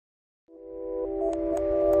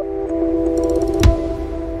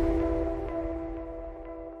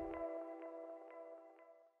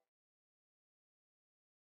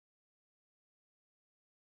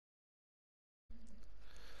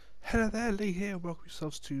Hello there, Lee here. Welcome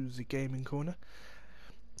yourselves to the Gaming Corner.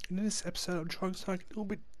 And in this episode, I'm trying something a little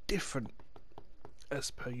bit different, as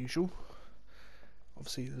per usual.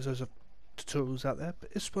 Obviously, there's loads of tutorials out there,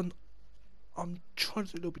 but this one, I'm trying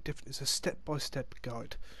to do a little bit different. It's a step-by-step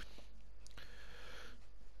guide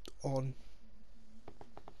on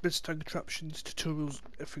redstone contraptions, tutorials,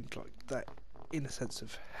 everything like that, in a sense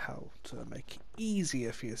of how to make it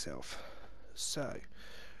easier for yourself. So,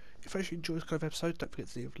 if you actually enjoy this kind of episode, don't forget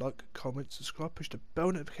to leave a like, comment, subscribe, push the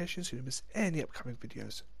bell notification so you don't miss any upcoming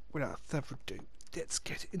videos. Without further ado, let's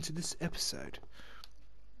get into this episode.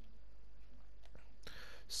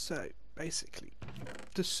 So, basically,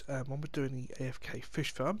 this one we're doing the AFK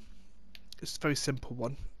fish farm. It's a very simple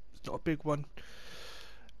one. It's not a big one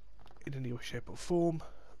in any way, shape or form.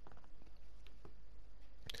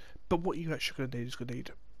 But what you're actually going to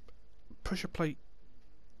need pressure plate,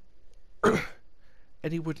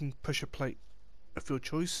 any wooden pressure plate of your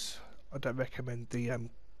choice. I don't recommend the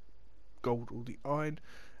gold or the iron,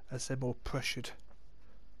 as they're more pressure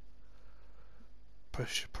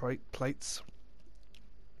plates.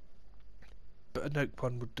 But an oak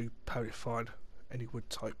one would do very fine, any wood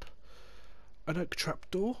type. An oak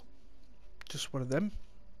trapdoor, just one of them.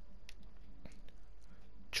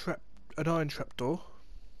 An iron trapdoor,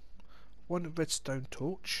 one redstone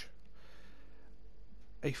torch,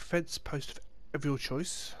 a fence post of your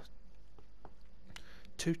choice,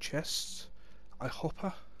 2 chests, a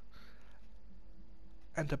hopper,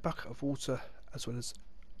 and a bucket of water, as well as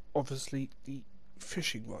obviously the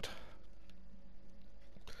fishing rod.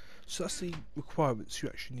 So that's the requirements you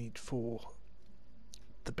actually need for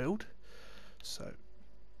the build. So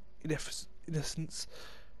in essence,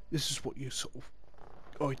 this is what you sort of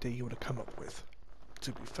idea you want to come up with,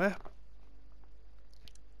 to be fair.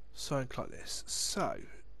 Something like this. So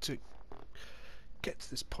to get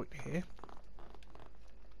to this point here,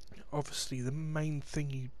 obviously the main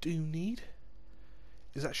thing you do need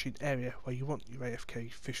is actually an area where you want your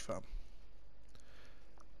AFK fish farm.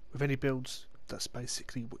 With any builds, that's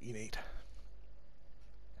basically what you need.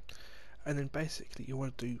 And then basically you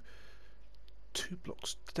want to do 2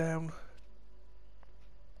 blocks down,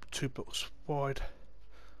 2 blocks wide,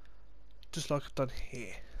 just like I've done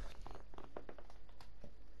here.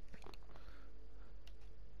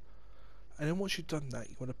 And then once you've done that,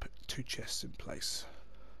 you want to put 2 chests in place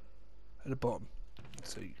at the bottom.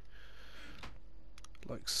 So,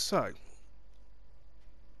 like so.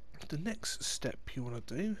 The next step you want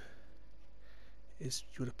to do is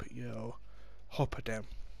you want to put your hopper down.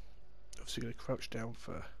 Obviously, you're going to crouch down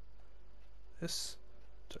for this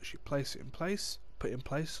to actually place it in place. Put it in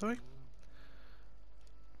place, sorry.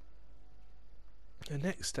 The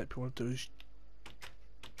next step you want to do is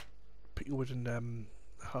put your wooden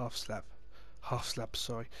half slab,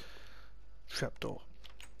 trapdoor,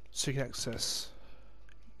 so you can access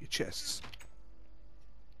your chests.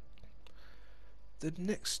 The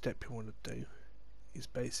next step you want to do is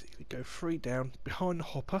basically go 3 down behind the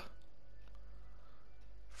hopper,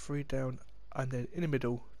 3 down, and then in the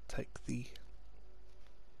middle take the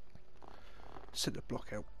centre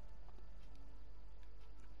block out.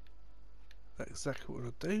 That's exactly what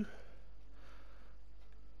I'll do.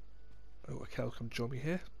 I've got a cow come join me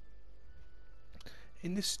here.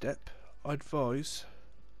 In this step, I advise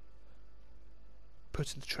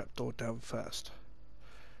putting the trapdoor down first.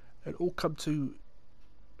 It'll all come to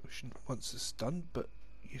once it's done, but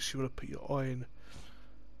you should want to put your iron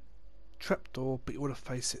trapdoor, but you want to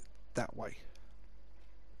face it that way.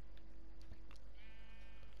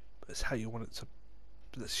 That's how you want it to.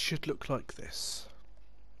 This should look like this.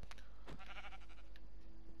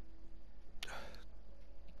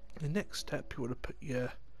 The next step, you want to put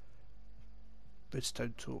your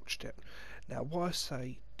redstone torch down. Now, why I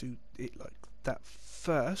say do it like that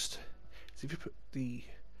first is if you put the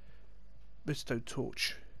redstone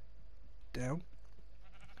torch down,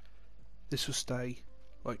 this will stay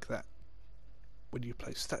like that when you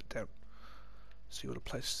place that down. So you want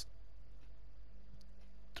to place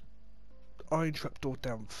the iron trapdoor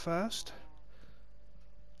down first,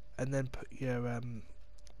 and then put your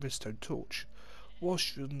redstone torch.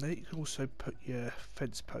 Whilst you're on there, you can also put your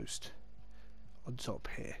fence post on top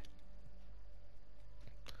here.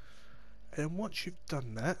 And then once you've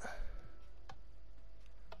done that,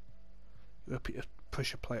 you're going to put your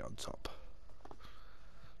pressure plate on top.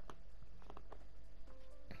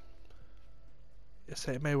 I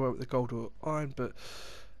say it may work with the gold or iron, but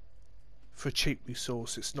for a cheap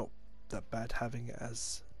resource, it's not that bad having it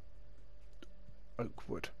as oak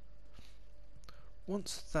wood.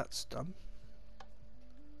 Once that's done,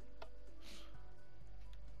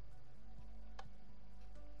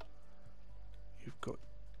 you've got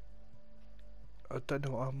I don't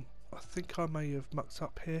know. I think I may have mucked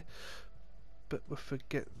up here, but we'll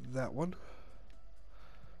forget that one.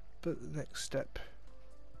 But the next step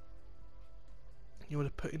you want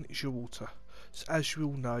to put in is your water. So as you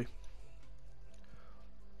all know,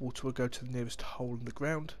 water will go to the nearest hole in the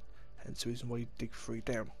ground, hence the reason why you dig 3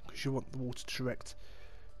 down, because you want the water to direct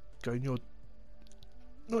go in your,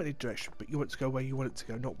 not any direction, but you want it to go where you want it to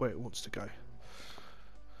go, not where it wants to go.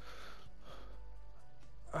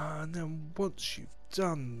 And then once you've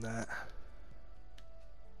done that,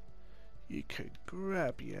 you can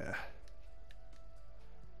grab your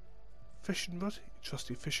fishing rod, your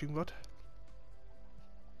trusty fishing rod,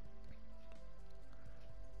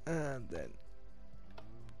 and then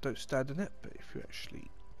don't stand in it, but if you actually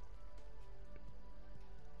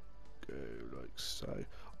go like so,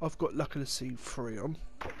 I've got lucky to see 3 on,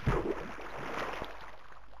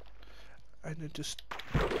 and then just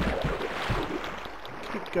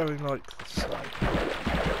keep going like so,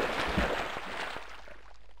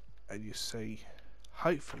 and you see,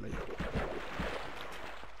 hopefully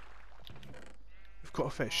we've got a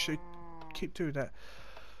fish. So keep doing that,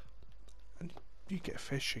 and you get a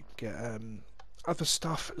fish, you get other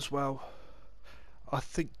stuff as well. I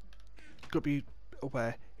think you've got to be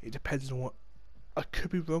aware, it depends on what, I could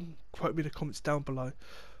be wrong, quote me in the comments down below,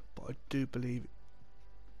 but I do believe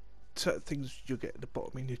certain things you'll get at the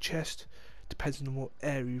bottom in your chest, depending on what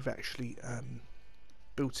area you've actually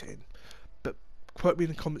built it in. But quote me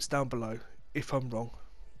in the comments down below if I'm wrong.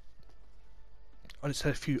 I just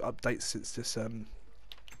had a few updates since this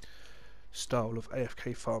style of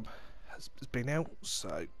AFK farm has been out,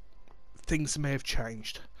 so things may have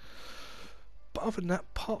changed. But other than that,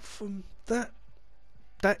 apart from that,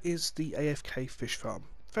 that is the AFK fish farm.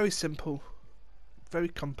 Very simple, very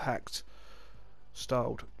compact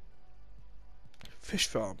styled fish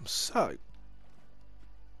farm. So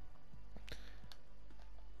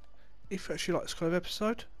if you actually like this kind of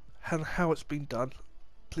episode and how it's been done,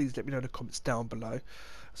 please let me know in the comments down below.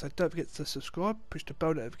 So don't forget to subscribe, push the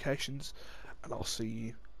bell notifications, and I'll see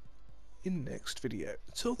you in the next video.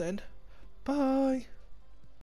 Until then, bye.